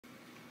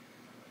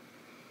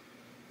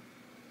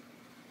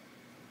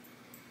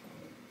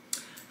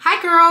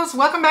Hi girls,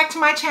 welcome back to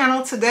my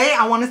channel. Today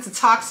I wanted to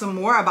talk some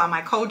more about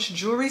my Coach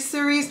jewelry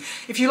series.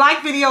 If you like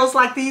videos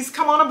like these,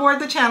 come on aboard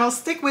the channel,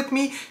 stick with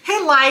me,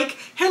 hit like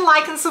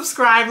and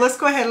subscribe. Let's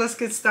go ahead, let's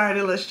get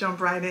started, let's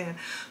jump right in.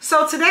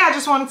 So today I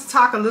just wanted to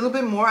talk a little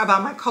bit more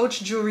about my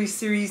Coach jewelry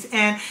series,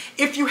 and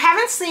if you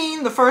haven't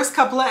seen the first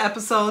couple of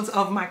episodes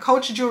of my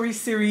Coach jewelry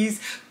series,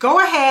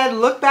 go ahead,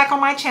 look back on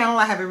my channel.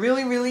 I have it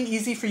really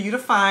easy for you to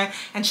find,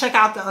 and check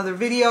out the other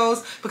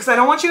videos because I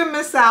don't want you to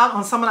miss out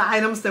on some of the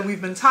items that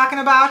we've been talking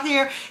about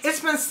here. It's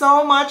been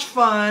so much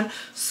fun.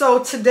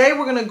 So today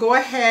we're going to go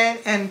ahead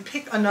and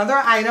pick another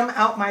item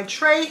out my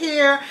tray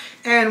here,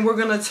 and we're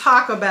going to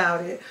talk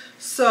about it.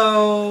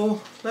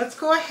 So let's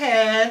go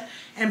ahead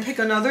and pick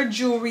another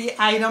jewelry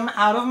item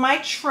out of my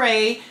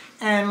tray,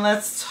 and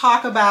let's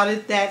talk about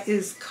it. That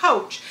is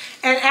Coach.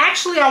 And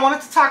actually I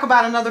wanted to talk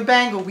about another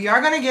bangle. We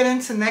are going to get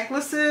into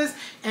necklaces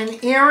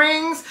and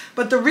earrings,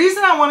 but the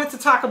reason I wanted to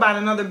talk about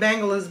another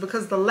bangle is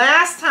because the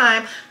last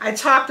time I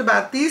talked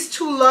about these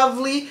two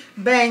lovely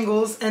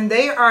bangles, and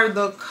they are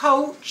the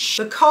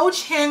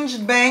Coach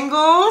Hinged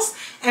Bangles,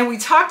 and we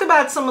talked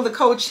about some of the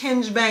Coach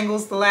Hinged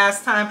Bangles the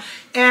last time,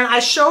 and I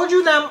showed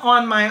you them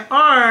on my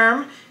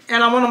arm,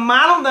 and I want to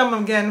model them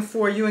again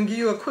for you and give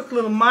you a quick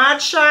little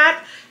mod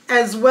shot,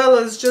 as well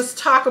as just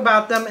talk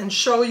about them and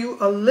show you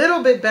a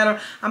little bit better.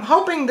 I'm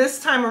hoping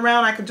this time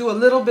around I could do a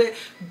little bit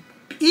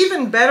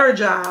even better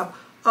job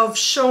of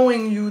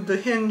showing you the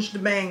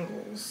hinged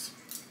bangles.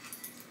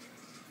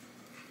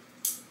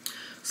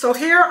 So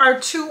here are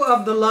two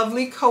of the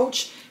lovely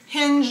Coach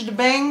hinged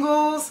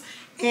bangles,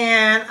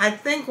 and I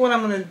think what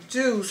I'm going to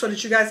do so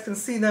that you guys can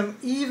see them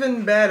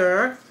even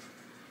better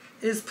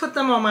is put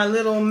them on my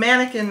little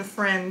mannequin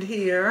friend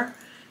here.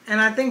 And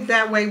I think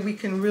that way we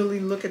can really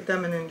look at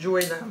them and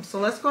enjoy them. So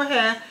let's go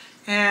ahead,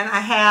 and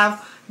I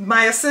have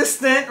my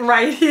assistant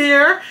right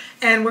here,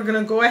 and we're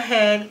going to go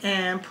ahead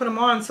and put them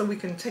on so we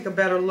can take a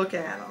better look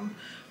at them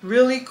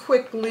really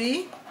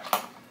quickly.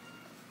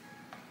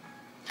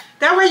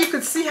 That way you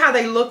could see how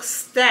they look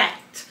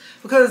stacked,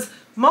 because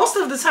most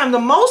of the time the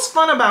most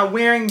fun about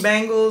wearing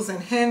bangles and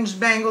hinged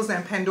bangles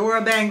and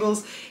Pandora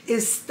bangles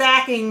is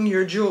stacking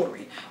your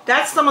jewelry.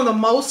 That's some of the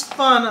most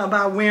fun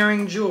about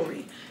wearing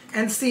jewelry.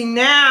 And see,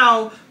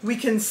 now we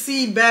can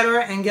see better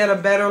and get a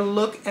better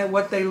look at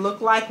what they look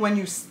like when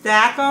you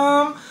stack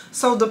them.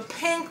 So the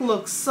pink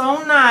looks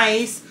so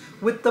nice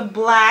with the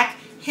black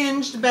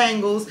hinged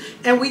bangles.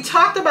 And we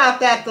talked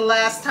about that the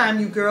last time,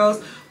 you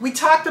girls. We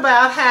talked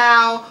about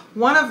how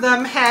one of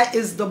them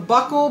is the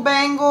buckle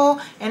bangle,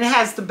 and it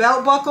has the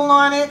belt buckle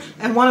on it.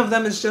 And one of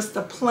them is just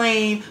a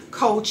plain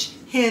Coach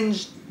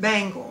hinged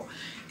bangle.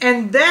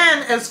 And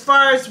then as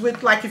far as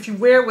with, like, if you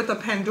wear it with a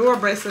Pandora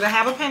bracelet, I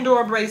have a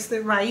Pandora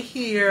bracelet right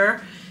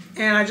here,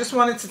 and I just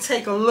wanted to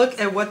take a look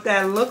at what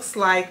that looks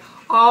like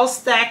all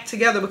stacked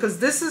together, because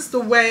this is the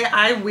way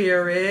I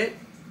wear it.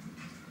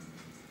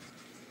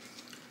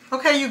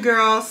 Okay, you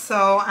girls,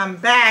 so I'm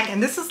back,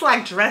 and this is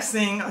like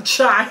dressing a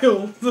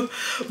child.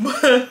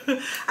 But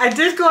I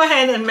did go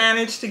ahead and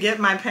manage to get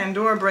my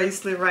Pandora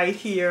bracelet right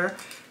here,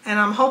 and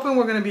I'm hoping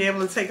we're going to be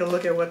able to take a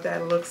look at what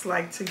that looks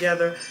like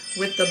together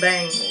with the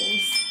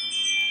bangles.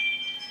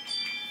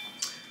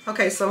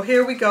 Okay, so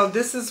here we go.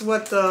 This is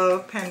what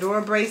the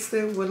Pandora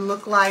bracelet would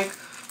look like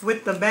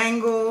with the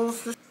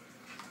bangles.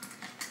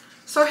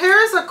 So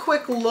here's a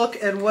quick look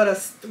at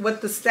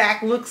what the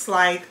stack looks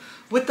like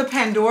with the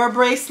Pandora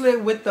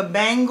bracelet with the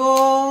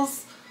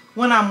bangles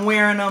when I'm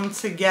wearing them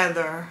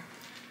together.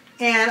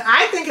 And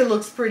I think it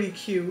looks pretty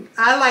cute.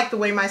 I like the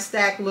way my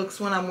stack looks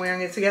when I'm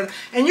wearing it together.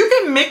 And you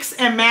can mix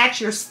and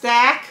match your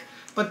stack,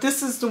 but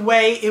this is the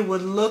way it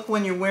would look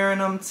when you're wearing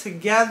them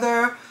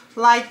together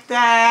like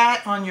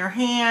that on your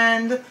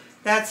hand.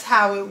 That's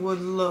how it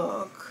would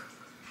look.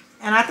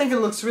 And I think it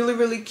looks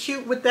really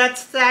cute with that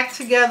stack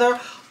together.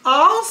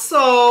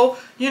 Also,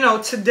 you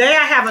know, today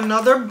I have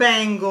another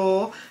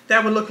bangle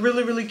that would look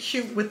really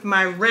cute with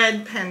my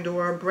red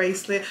Pandora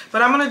bracelet,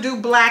 but I'm going to do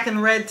black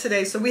and red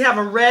today. So we have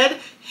a red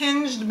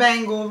hinged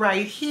bangle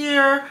right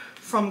here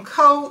from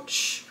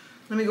Coach.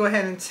 Let me go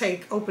ahead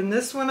and open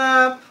this one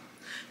up.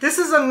 This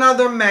is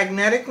another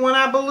magnetic one,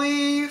 I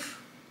believe.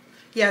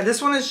 Yeah,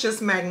 this one is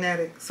just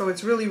magnetic, so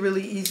it's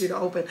really easy to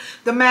open.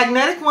 The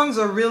magnetic ones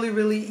are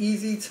really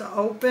easy to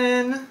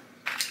open.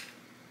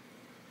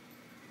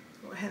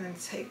 Go ahead and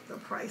take the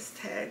price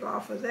tag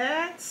off of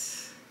that.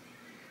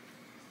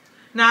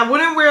 Now, I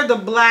wouldn't wear the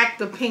black,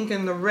 the pink,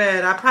 and the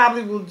red. I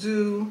probably will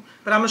do,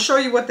 but I'm going to show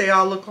you what they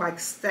all look like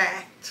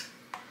stacked.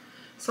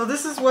 So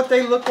this is what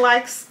they look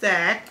like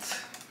stacked.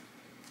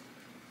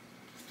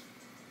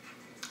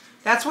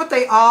 That's what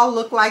they all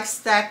look like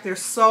stacked. They're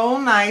so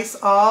nice,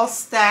 all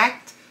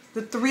stacked,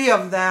 the three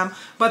of them.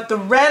 But the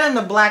red and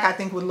the black I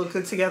think would look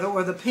good together,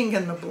 or the pink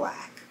and the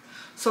black.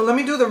 So let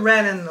me do the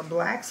red and the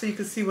black so you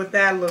can see what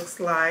that looks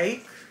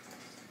like.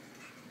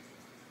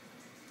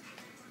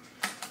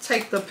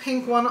 Take the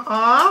pink one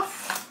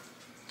off,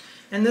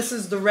 and this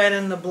is the red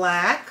and the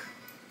black.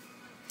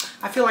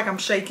 I feel like I'm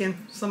shaking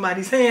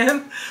somebody's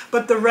hand,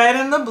 but the red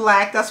and the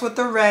black, that's what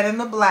the red and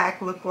the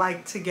black look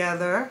like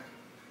together.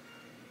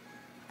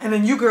 And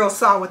then you girls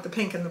saw what the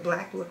pink and the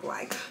black look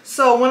like.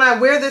 So when I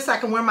wear this, I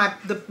can wear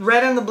the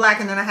red and the black,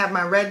 and then I have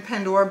my red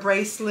Pandora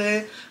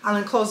bracelet. I'll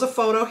enclose a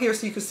photo here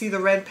so you can see the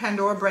red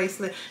Pandora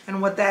bracelet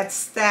and what that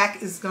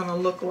stack is gonna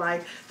look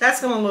like.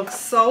 That's gonna look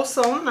so,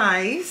 so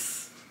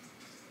nice.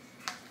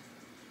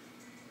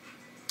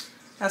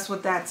 That's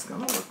what that's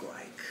gonna look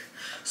like.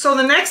 So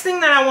the next thing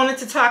that I wanted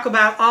to talk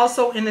about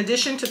also, in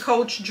addition to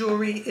Coach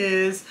jewelry,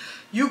 is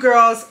you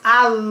girls,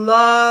 I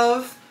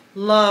love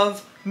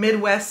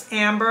Midwest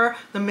Amber,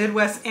 the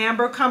Midwest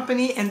Amber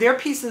company, and their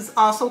pieces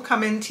also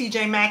come in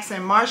TJ Maxx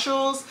and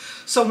Marshalls.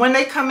 So when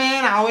they come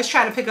in, I always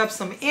try to pick up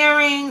some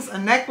earrings, a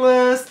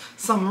necklace,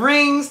 some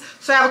rings.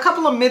 So I have a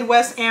couple of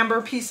Midwest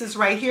Amber pieces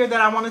right here that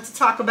I wanted to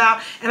talk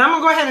about. And I'm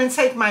gonna go ahead and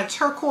take my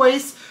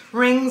turquoise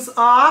rings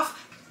off,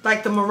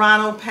 like the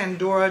Murano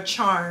Pandora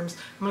charms.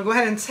 I'm gonna go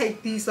ahead and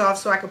take these off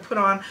so I can put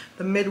on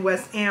the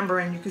Midwest Amber,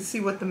 and you can see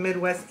what the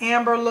Midwest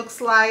Amber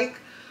looks like.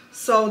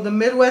 So the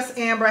Midwest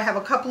Amber, I have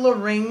a couple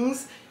of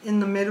rings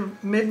in the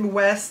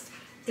Midwest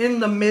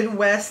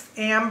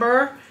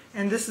Amber,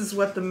 and this is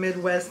what the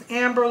Midwest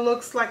Amber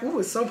looks like. Ooh,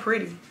 it's so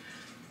pretty.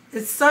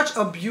 It's such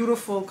a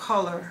beautiful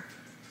color.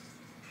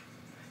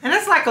 And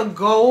it's like a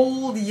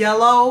gold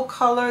yellow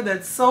color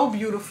that's so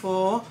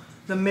beautiful,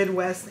 the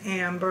Midwest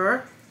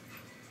Amber.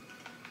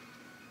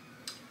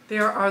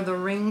 There are the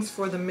rings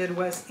for the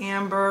Midwest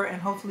Amber,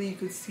 and hopefully you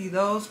can see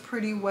those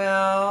pretty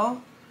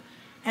well.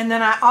 And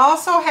then I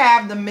also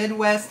have the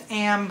Midwest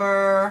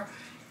Amber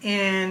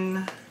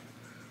in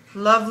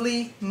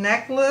lovely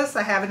necklace.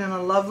 I have it in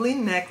a lovely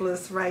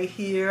necklace right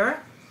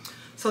here.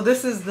 So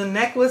this is the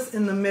necklace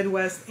in the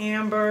Midwest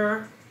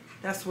Amber.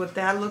 That's what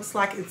that looks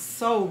like. It's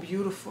so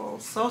beautiful.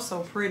 So,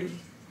 so pretty.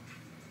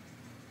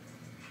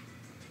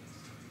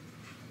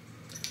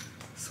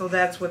 So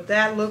that's what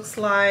that looks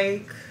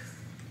like.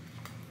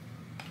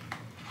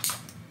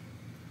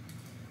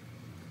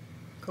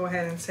 Go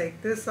ahead and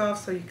take this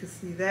off so you can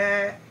see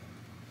that.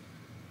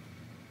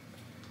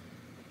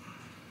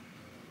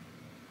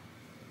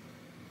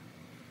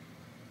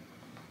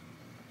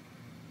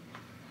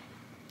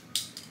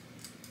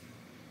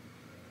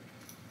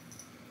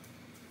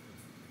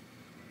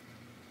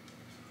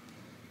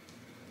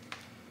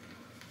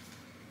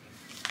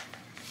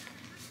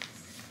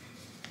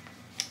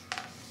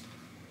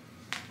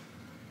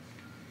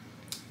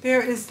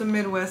 There is the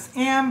Midwest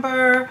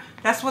Amber.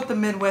 That's what the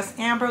Midwest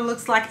Amber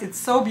looks like. It's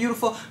so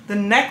beautiful. The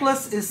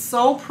necklace is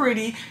so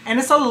pretty, and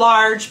it's a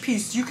large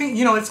piece. You can,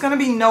 it's going to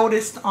be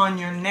noticed on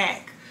your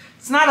neck.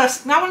 It's not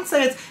I wouldn't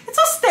say it's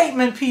a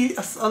statement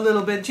piece a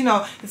little bit,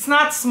 it's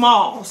not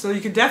small. So you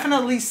could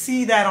definitely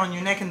see that on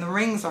your neck, and the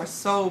rings are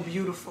so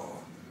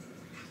beautiful.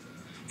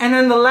 And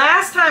then the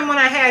last time when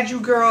I had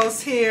you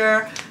girls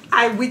here,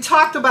 we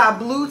talked about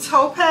blue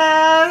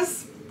topaz.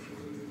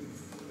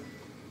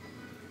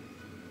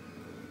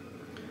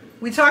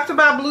 We talked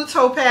about blue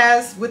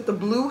topaz with the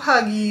blue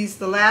Huggies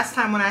the last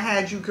time when I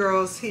had you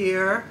girls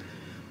here.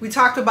 We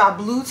talked about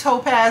blue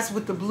topaz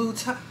with the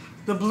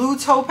blue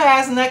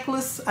topaz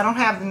necklace. I don't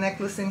have the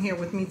necklace in here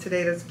with me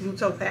today that's blue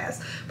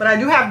topaz, but I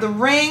do have the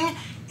ring,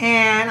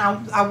 and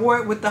I wore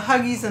it with the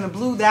Huggies in the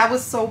blue. That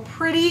was so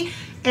pretty.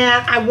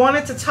 And I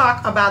wanted to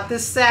talk about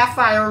this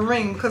sapphire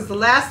ring because the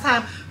last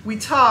time we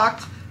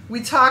talked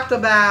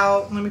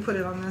about, let me put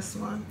it on this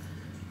one.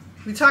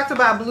 We talked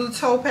about blue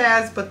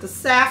topaz, but the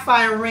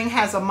sapphire ring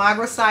has a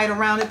magrosite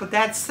around it, but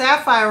that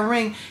sapphire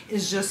ring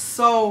is just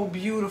so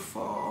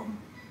beautiful.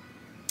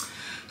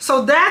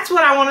 So that's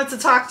what I wanted to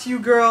talk to you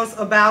girls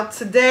about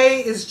today.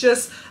 Is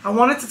just I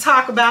wanted to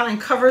talk about and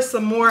cover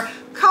some more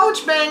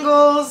Coach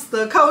bangles,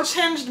 the Coach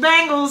Hinged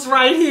Bangles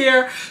right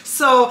here.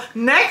 So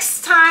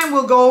next time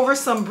we'll go over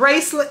some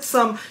bracelets,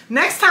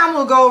 next time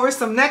we'll go over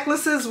some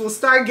necklaces. We'll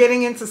start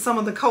getting into some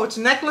of the Coach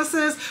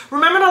necklaces.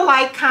 Remember to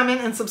like, comment,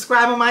 and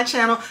subscribe on my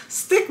channel.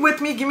 Stick with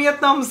me, give me a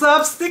thumbs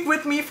up. Stick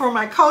with me for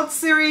my Coach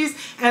series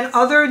and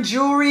other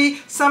jewelry,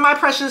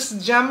 semi-precious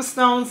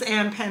gemstones,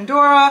 and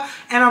Pandora.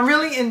 And I'm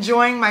really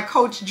enjoying my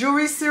Coach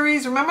jewelry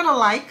series. Remember to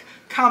like,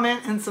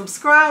 comment, and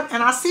subscribe,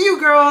 and I'll see you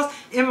girls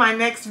in my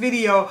next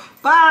video.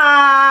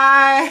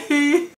 Bye.